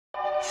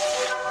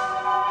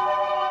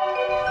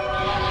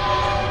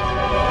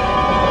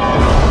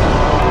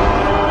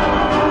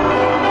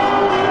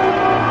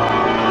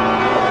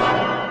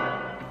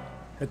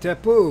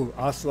Tepu,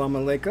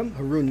 Assalamu alaikum,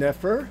 Harun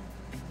Nefer,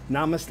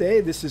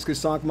 Namaste. This is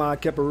Kusankma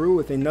Keperu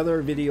with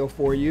another video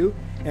for you.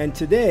 And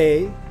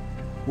today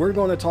we're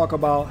going to talk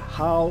about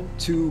how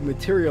to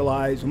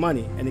materialize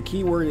money. And the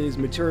key word is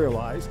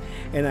materialize.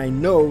 And I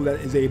know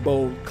that is a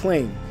bold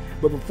claim.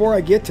 But before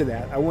I get to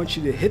that, I want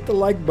you to hit the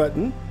like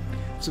button,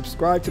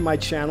 subscribe to my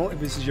channel if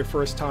this is your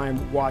first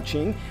time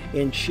watching,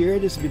 and share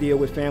this video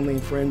with family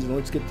and friends, and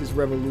let's get this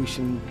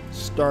revolution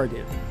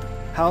started.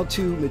 How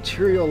to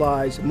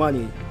materialize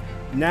money.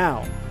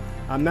 Now,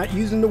 I'm not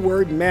using the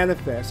word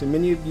manifest, and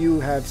many of you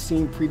have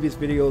seen previous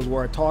videos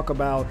where I talk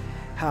about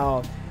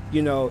how,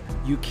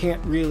 you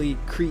can't really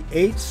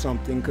create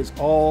something because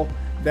all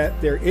that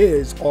there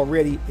is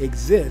already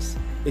exists.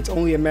 It's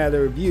only a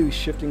matter of you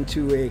shifting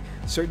to a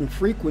certain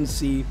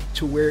frequency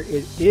to where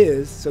it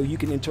is so you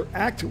can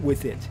interact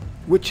with it,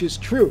 which is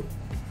true.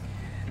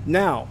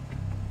 Now,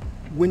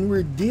 when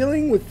we're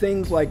dealing with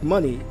things like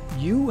money,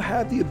 you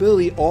have the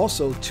ability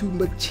also to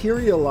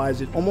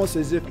materialize it almost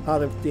as if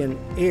out of thin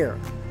air.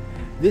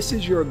 This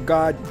is your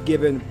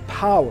God-given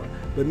power,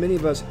 but many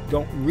of us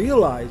don't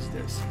realize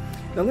this.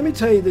 Now let me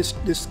tell you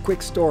this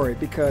quick story,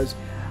 because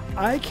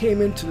I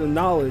came into the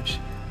knowledge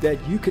that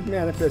you could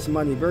manifest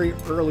money very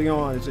early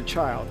on as a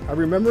child. I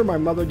remember my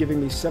mother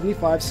giving me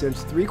 75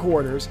 cents, 3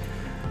 quarters,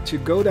 to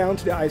go down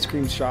to the ice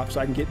cream shop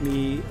so I can get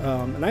me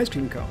an ice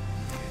cream cone.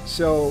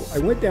 So I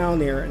went down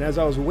there, and as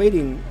I was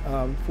waiting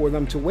for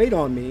them to wait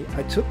on me,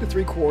 I took the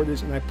 3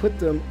 quarters and I put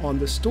them on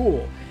the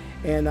stool.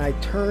 And I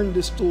turned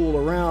the stool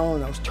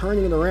around, I was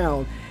turning it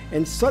around,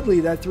 and suddenly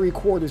that 3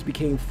 quarters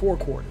became 4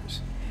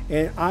 quarters.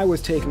 And I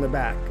was taken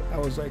aback. I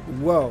was like,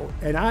 whoa.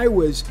 And I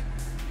was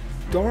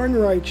darn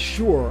right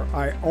sure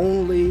I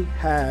only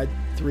had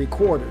 3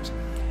 quarters.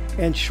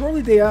 And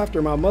shortly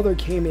thereafter, my mother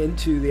came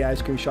into the ice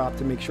cream shop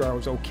to make sure I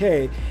was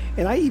okay.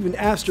 And I even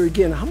asked her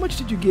again, how much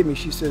did you give me?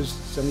 She says,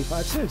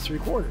 75 cents, 3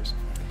 quarters.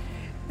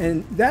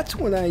 And that's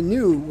when I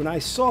knew, when I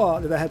saw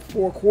that I had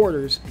 4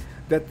 quarters,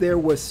 that there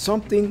was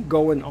something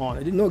going on.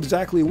 I didn't know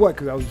exactly what,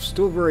 because I was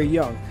still very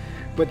young.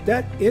 But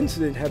that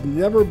incident had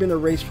never been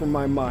erased from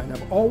my mind.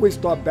 I've always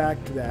thought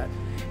back to that.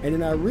 And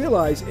then I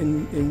realized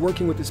in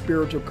working with the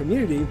spiritual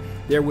community,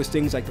 there was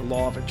things like the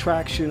law of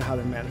attraction, how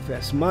to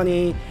manifest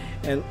money,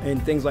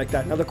 and things like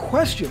that. Now the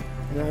question,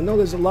 and I know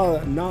there's a lot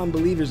of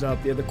non-believers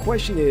out there, the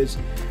question is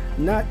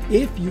not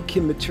if you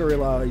can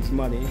materialize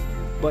money,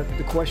 but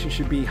the question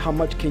should be how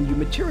much can you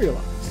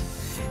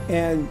materialize?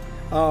 And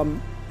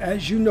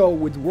as you know,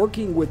 with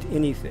working with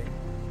anything,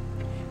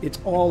 it's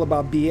all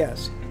about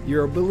BS,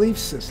 your belief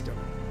system.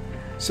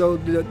 So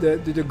the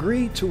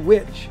degree to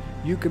which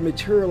you can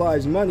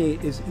materialize money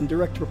is in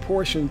direct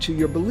proportion to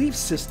your belief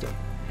system.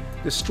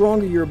 The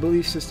stronger your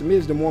belief system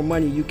is, the more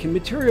money you can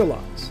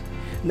materialize.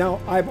 Now,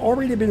 I've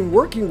already been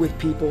working with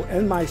people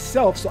and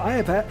myself, so I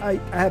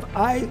have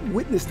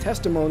eyewitness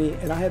testimony,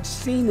 and I have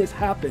seen this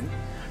happen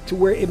to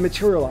where it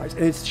materialized.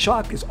 And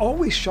it's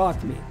always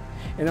shocked me.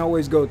 And I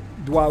always go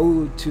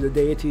dua to the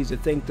deities to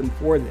thank them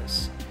for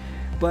this.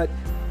 But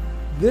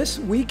this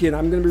weekend,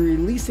 I'm going to be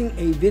releasing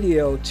a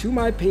video to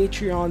my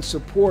Patreon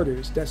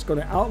supporters that's going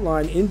to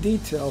outline in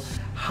detail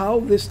how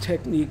this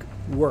technique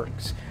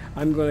works.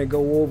 I'm going to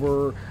go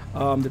over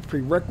the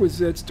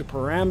prerequisites, the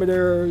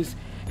parameters,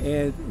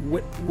 and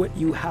what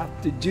you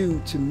have to do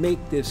to make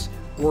this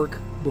work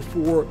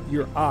before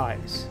your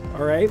eyes.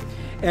 All right?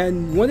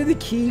 And one of the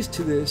keys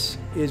to this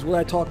is what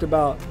I talked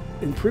about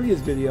in previous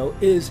video,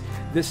 is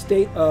the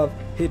state of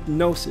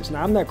hypnosis.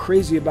 Now, I'm not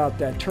crazy about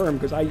that term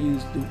because I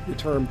use the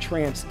term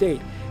trance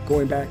state,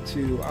 going back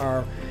to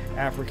our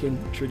African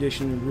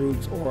tradition and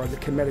roots, or the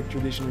Kemetic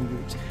tradition and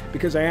roots,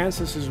 because our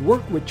ancestors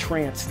worked with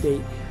trance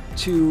state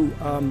to,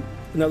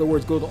 in other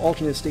words, go to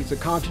alternate states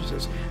of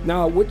consciousness.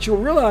 Now, what you'll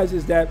realize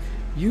is that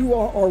you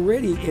are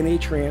already in a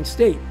trance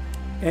state,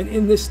 and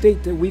in this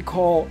state that we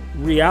call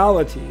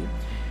reality,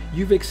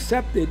 you've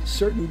accepted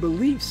certain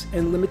beliefs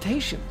and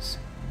limitations.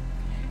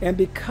 And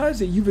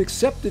because you've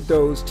accepted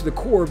those to the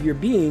core of your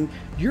being,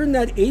 you're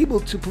not able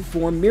to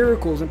perform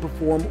miracles and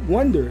perform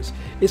wonders.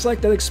 It's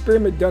like that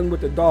experiment done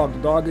with the dog.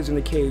 The dog is in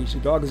a cage. The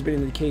dog has been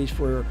in the cage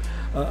for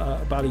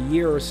about a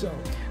year or so.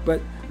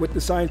 But what the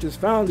scientists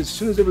found is as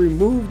soon as they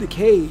remove the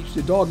cage,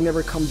 the dog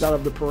never comes out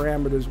of the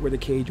parameters where the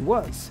cage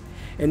was.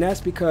 And that's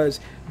because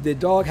the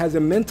dog has a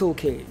mental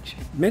cage,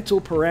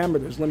 mental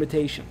parameters,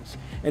 limitations.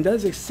 And that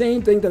is the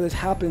same thing that has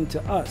happened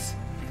to us.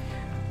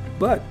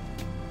 But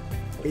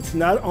it's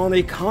not on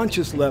a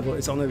conscious level.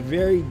 It's on a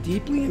very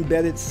deeply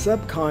embedded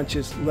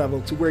subconscious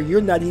level, to where you're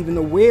not even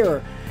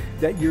aware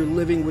that you're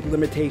living with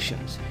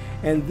limitations.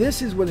 And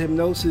this is what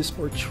hypnosis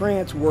or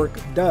trance work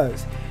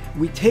does.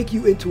 We take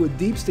you into a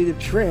deep state of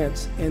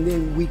trance, and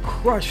then we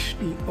crush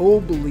the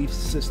old belief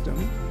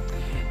system.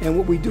 And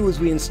what we do is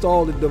we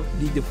install the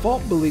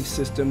default belief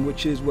system,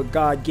 which is what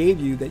God gave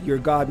you, that you're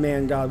God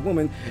man, God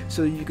woman,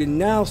 so that you can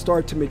now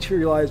start to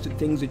materialize the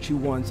things that you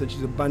want, such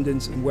as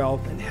abundance and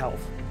wealth and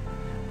health.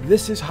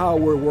 This is how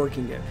we're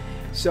working it.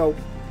 So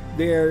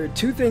there are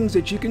two things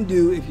that you can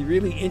do if you're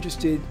really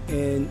interested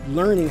in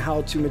learning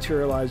how to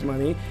materialize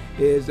money.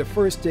 Is the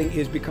first thing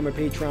is become a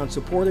Patreon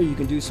supporter. You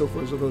can do so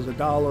for as little as $1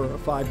 or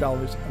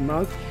 $5 a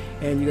month,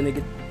 and you're going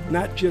to get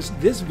not just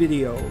this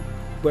video,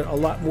 but a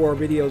lot more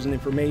videos and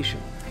information.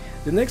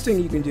 The next thing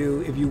you can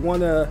do, if you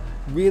want to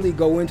really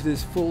go into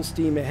this full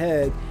steam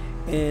ahead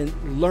and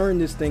learn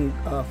this thing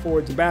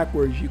forwards and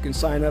backwards, you can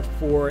sign up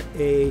for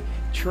a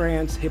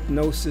trance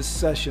hypnosis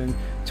session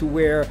to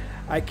where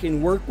I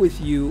can work with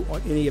you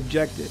on any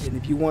objective. And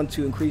if you want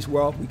to increase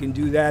wealth, we can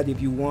do that.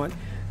 If you want,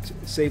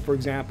 say for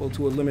example,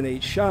 to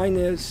eliminate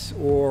shyness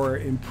or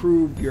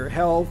improve your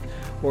health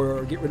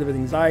or get rid of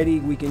anxiety,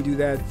 we can do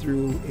that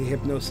through a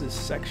hypnosis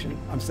session,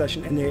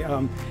 and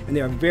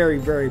they are very,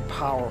 very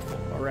powerful.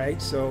 All right,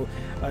 so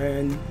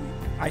and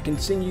I can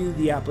send you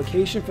the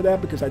application for that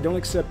because I don't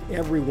accept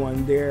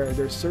everyone.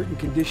 There's certain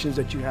conditions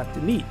that you have to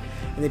meet.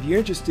 And if you're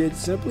interested,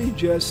 simply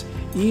just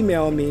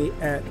email me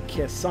at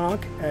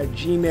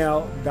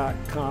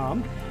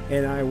kesank@gmail.com,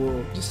 and I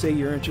will just say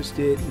you're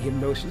interested in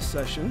hypnosis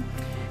session,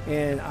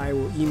 and I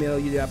will email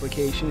you the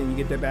application, and you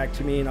get that back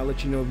to me, and I'll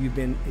let you know if you've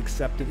been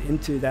accepted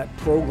into that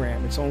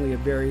program. It's only a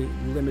very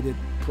limited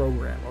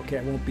program. Okay,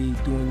 I won't be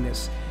doing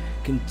this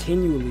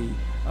continually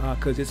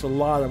because it's a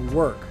lot of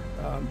work.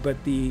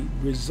 But the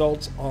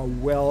results are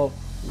well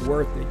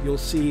worth it. You'll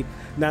see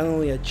not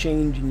only a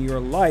change in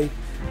your life,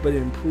 but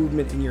an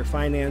improvement in your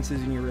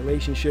finances, in your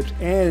relationships,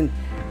 and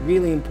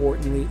really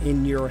importantly,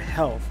 in your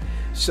health.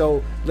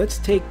 So let's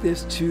take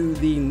this to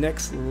the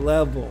next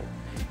level.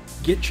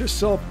 Get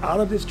yourself out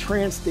of this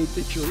trance state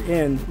that you're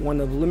in,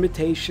 one of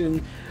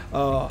limitation,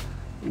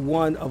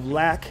 one of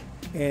lack,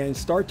 and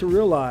start to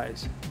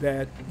realize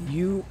that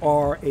you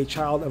are a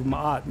child of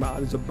Ma'at.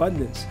 Ma'at is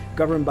abundance,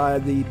 governed by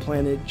the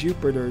planet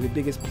Jupiter, the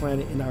biggest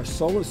planet in our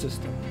solar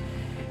system.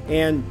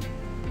 And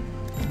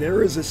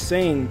there is a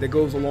saying that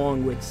goes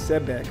along with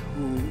Sebek,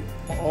 who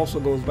also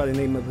goes by the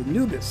name of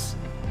Anubis.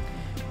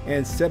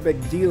 And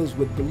Sebek deals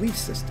with belief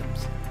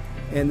systems.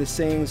 And the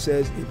saying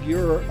says, if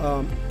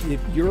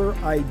your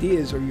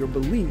ideas or your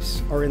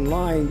beliefs are in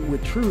line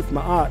with truth,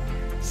 Ma'at,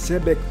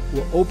 Sebek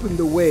will open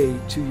the way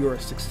to your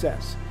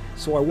success.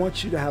 So I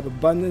want you to have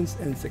abundance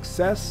and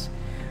success.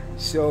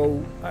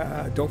 So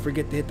don't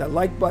forget to hit that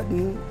like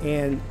button.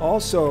 And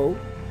also,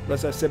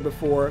 as I said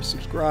before,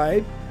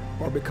 subscribe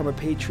or become a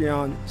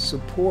Patreon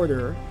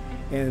supporter.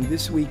 And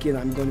this weekend,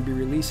 I'm going to be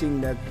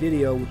releasing that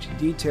video which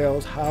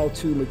details how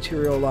to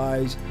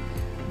materialize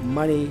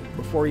money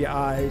before your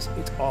eyes.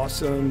 It's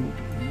awesome.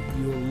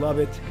 You'll love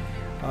it.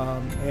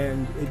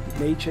 And it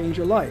may change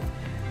your life.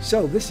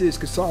 So this is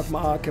Kesank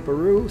Ma'at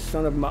Keperu,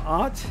 son of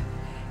Ma'at.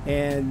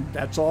 And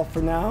that's all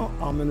for now.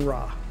 Amen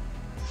Ra.